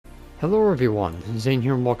Hello everyone, Zane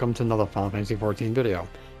here and welcome to another Final Fantasy XIV video.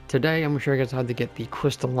 Today I'm going to show you guys how to get the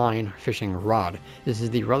crystalline fishing rod. This is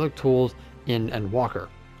the relic tools in endwalker.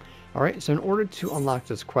 Alright, so in order to unlock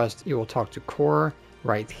this quest, you will talk to Chora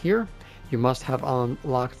right here. You must have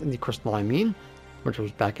unlocked the crystalline mean, which was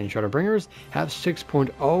back in Shadowbringers, have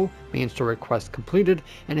 6.0 main story quest completed,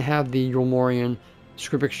 and have the eulmore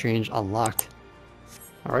scrip exchange unlocked.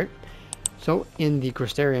 Alright, so in the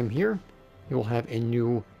crystarium here, you will have a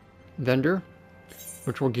new vendor,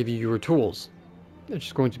 which will give you your tools. It's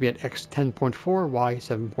just going to be at X 10.4, Y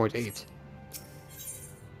 7.8.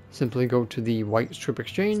 Simply go to the white scrip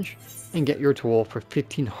exchange and get your tool for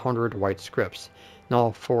 1500 white scrips. Now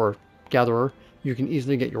for gatherer, you can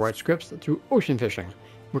easily get your white scrips through ocean fishing,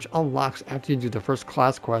 which unlocks after you do the first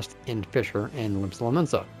class quest in Fisher and Limsa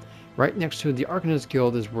Lamensa. Right next to the Arcanist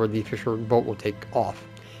Guild is where the Fisher boat will take off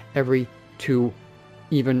every 2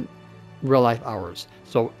 even real life hours.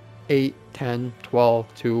 So 8, 10,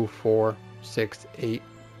 12, 2, 4, 6, 8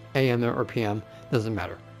 a.m. or p.m. doesn't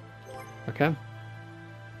matter. Okay?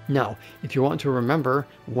 Now, if you want to remember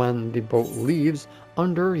when the boat leaves,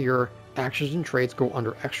 under your actions and traits, go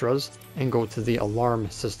under extras and go to the alarm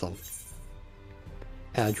system.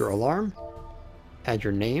 Add your alarm, add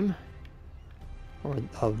your name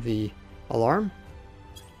of the alarm,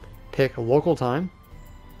 pick local time,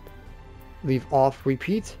 leave off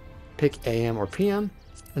repeat, pick AM or PM,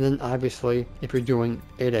 and then obviously if you're doing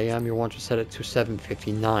 8 AM you want to set it to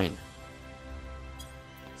 7:59,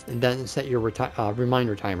 and then set your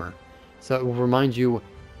reminder timer, so it will remind you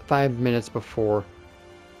 5 minutes before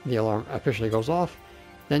the alarm officially goes off.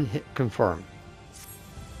 Then hit confirm.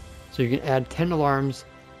 So you can add 10 alarms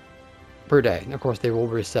per day, and of course they will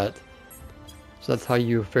reset, so that's how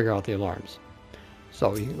you figure out the alarms.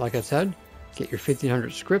 So like I said, get your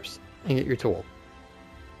 1500 scripts and get your tool,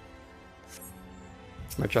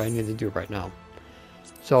 which I need to do right now.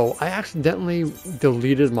 So I accidentally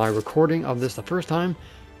deleted my recording of this the first time,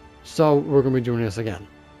 so we're going to be doing this again.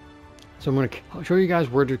 So I'm going to show you guys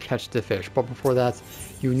where to catch the fish, but before that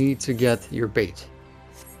you need to get your bait.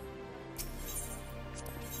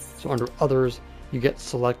 So under others, you get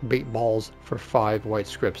select bait balls for 5 white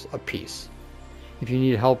scrips a piece. If you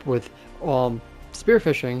need help with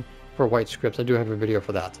spearfishing for white scrips, I do have a video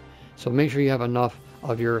for that. So make sure you have enough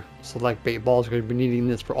of your select bait balls. You're going to be needing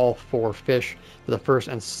this for all 4 fish for the first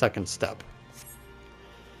and second step.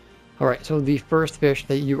 Alright, so the first fish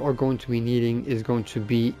that you are going to be needing is going to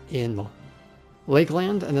be in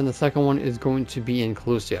Lakeland, and then the second one is going to be in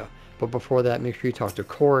Kholusia. But before that, make sure you talk to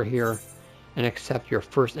Chora here and accept your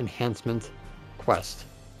first enhancement quest.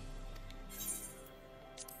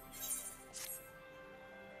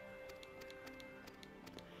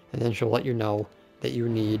 And then she'll let you know that you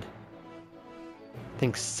need, I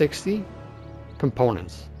think, 60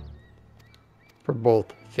 components for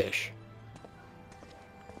both fish.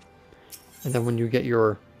 And then when you get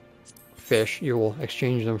your fish, you will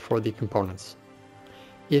exchange them for the components.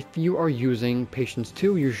 If you are using Patience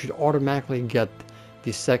 2, you should automatically get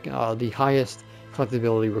the highest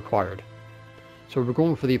collectability required. So we're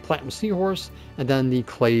going for the platinum seahorse and then the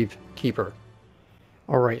clavekeeper.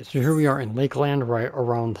 Alright, so here we are in Lakeland, right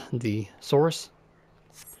around the source.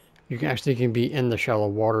 You can be in the shallow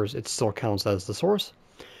waters, it still counts as the source.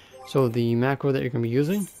 So the macro that you're going to be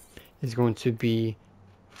using is going to be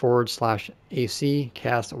 /AC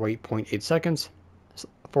cast wait 0.8 seconds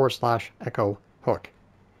 / echo hook.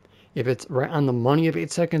 If it's right on the money of 8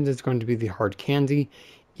 seconds, it's going to be the hard candy.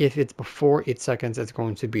 If it's before 8 seconds, it's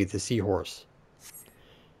going to be the seahorse.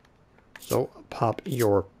 So pop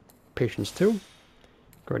your Patience 2, go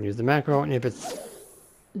ahead and use the macro, and if it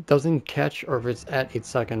doesn't catch or if it's at 8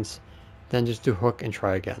 seconds, then just do hook and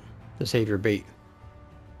try again to save your bait.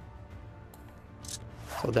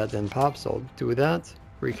 So that then pops, so do that,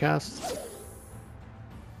 recast.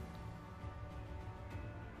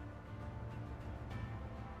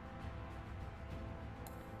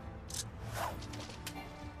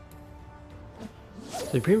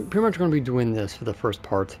 So you're pretty much going to be doing this for the first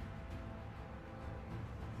part.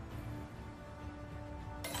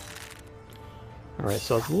 Alright,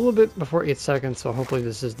 so it's a little bit before 8 seconds, so hopefully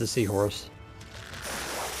this is the seahorse.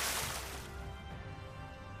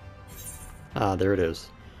 Ah, there it is.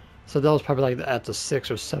 So that was probably like at the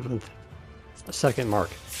 6th or 7th second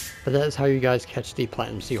mark. But that is how you guys catch the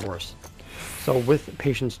platinum seahorse. So with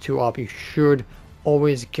Patience 2 up, you should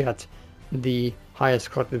always get the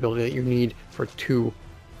highest collectability that you need for 2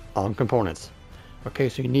 components. Okay,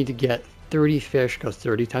 so you need to get 30 fish, because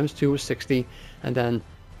 30 times 2 is 60, and then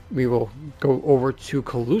we will go over to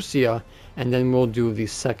Kholusia, and then we'll do the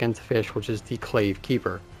second fish, which is the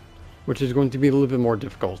clavekeeper, which is going to be a little bit more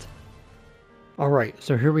difficult. Alright,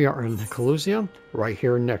 so here we are in Kholusia, right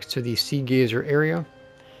here next to the Sea Gazer area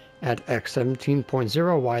at X17.0,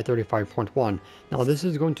 Y35.1. Now this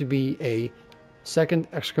is going to be a second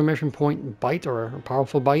exclamation point bite, or a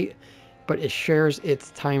powerful bite, but it shares its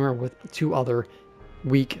timer with 2 other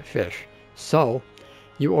weak fish. So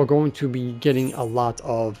you are going to be getting a lot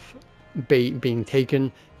of bait being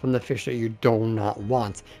taken from the fish that you do not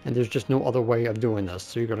want, and there's just no other way of doing this,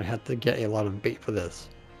 so you're going to have to get a lot of bait for this.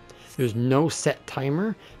 There's no set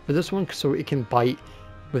timer for this one, so it can bite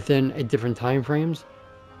within a different time frames,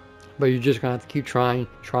 but you're just going to have to keep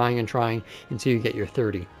trying until you get your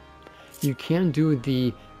 30. You can do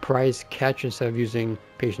the prize catch instead of using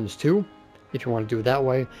patience 2 if you want to do it that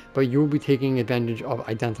way, but you will be taking advantage of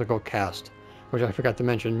identical cast, which I forgot to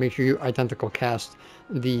mention. Make sure you identical cast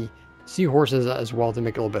the seahorses as well to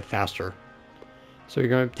make it a little bit faster. So you're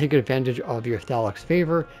going to take advantage of your Thalic's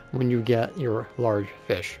favor when you get your large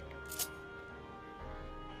fish.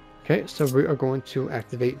 Okay, so we are going to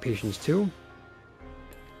activate Patience 2.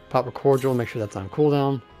 Pop a cordial, make sure that's on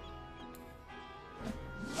cooldown.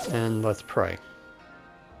 And let's pray.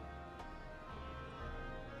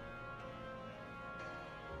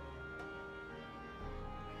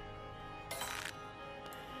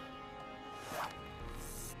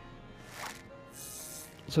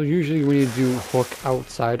 So usually when you do hook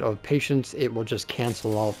outside of Patience, it will just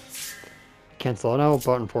cancel it out,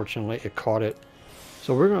 but unfortunately it caught it.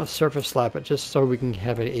 So we're going to surface slap it just so we can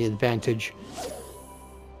have an advantage.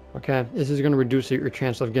 Okay, this is going to reduce your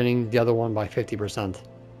chance of getting the other one by 50%.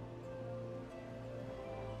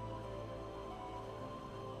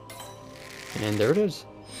 And there it is.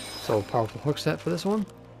 So powerful hook set for this one.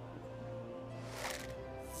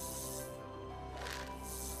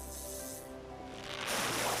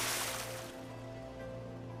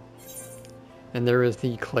 And there is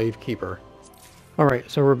the clavekeeper.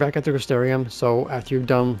 Alright, so we're back at the crystarium. So after you've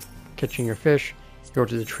done catching your fish, you go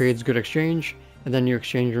to the Trades Good Exchange, and then you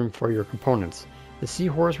exchange them for your components. The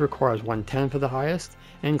seahorse requires 110 for the highest,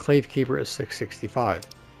 and clavekeeper is 665.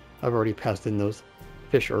 I've already passed in those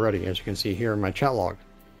fish already, as you can see here in my chat log.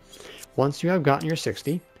 Once you have gotten your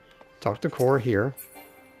 60, talk to Chora here,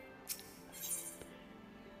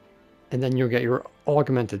 and then you'll get your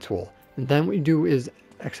augmented tool. And then what you do is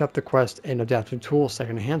accept the quest and adaptive tool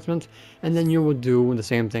second enhancement, and then you will do the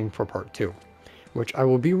same thing for part 2, which I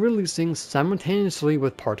will be releasing simultaneously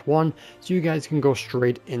with part 1, so you guys can go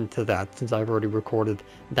straight into that since I've already recorded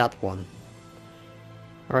that one.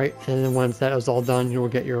 Alright, and then once that is all done, you will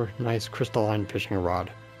get your nice crystalline fishing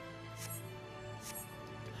rod.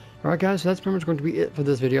 Alright guys, so that's pretty much going to be it for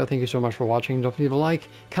this video. Thank you so much for watching. Don't forget to like,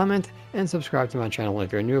 comment, and subscribe to my channel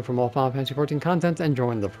if you're new for more Final Fantasy XIV content, and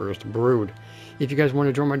join the first brood. If you guys want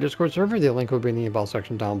to join my Discord server, the link will be in the about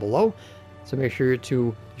section down below, so make sure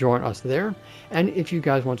to join us there. And if you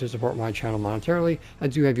guys want to support my channel monetarily, I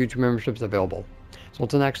do have YouTube memberships available. So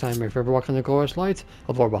until next time, may forever walk in the glorious light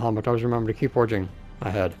of Lord Bahamut, always remember to keep forging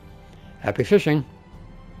ahead. Happy fishing!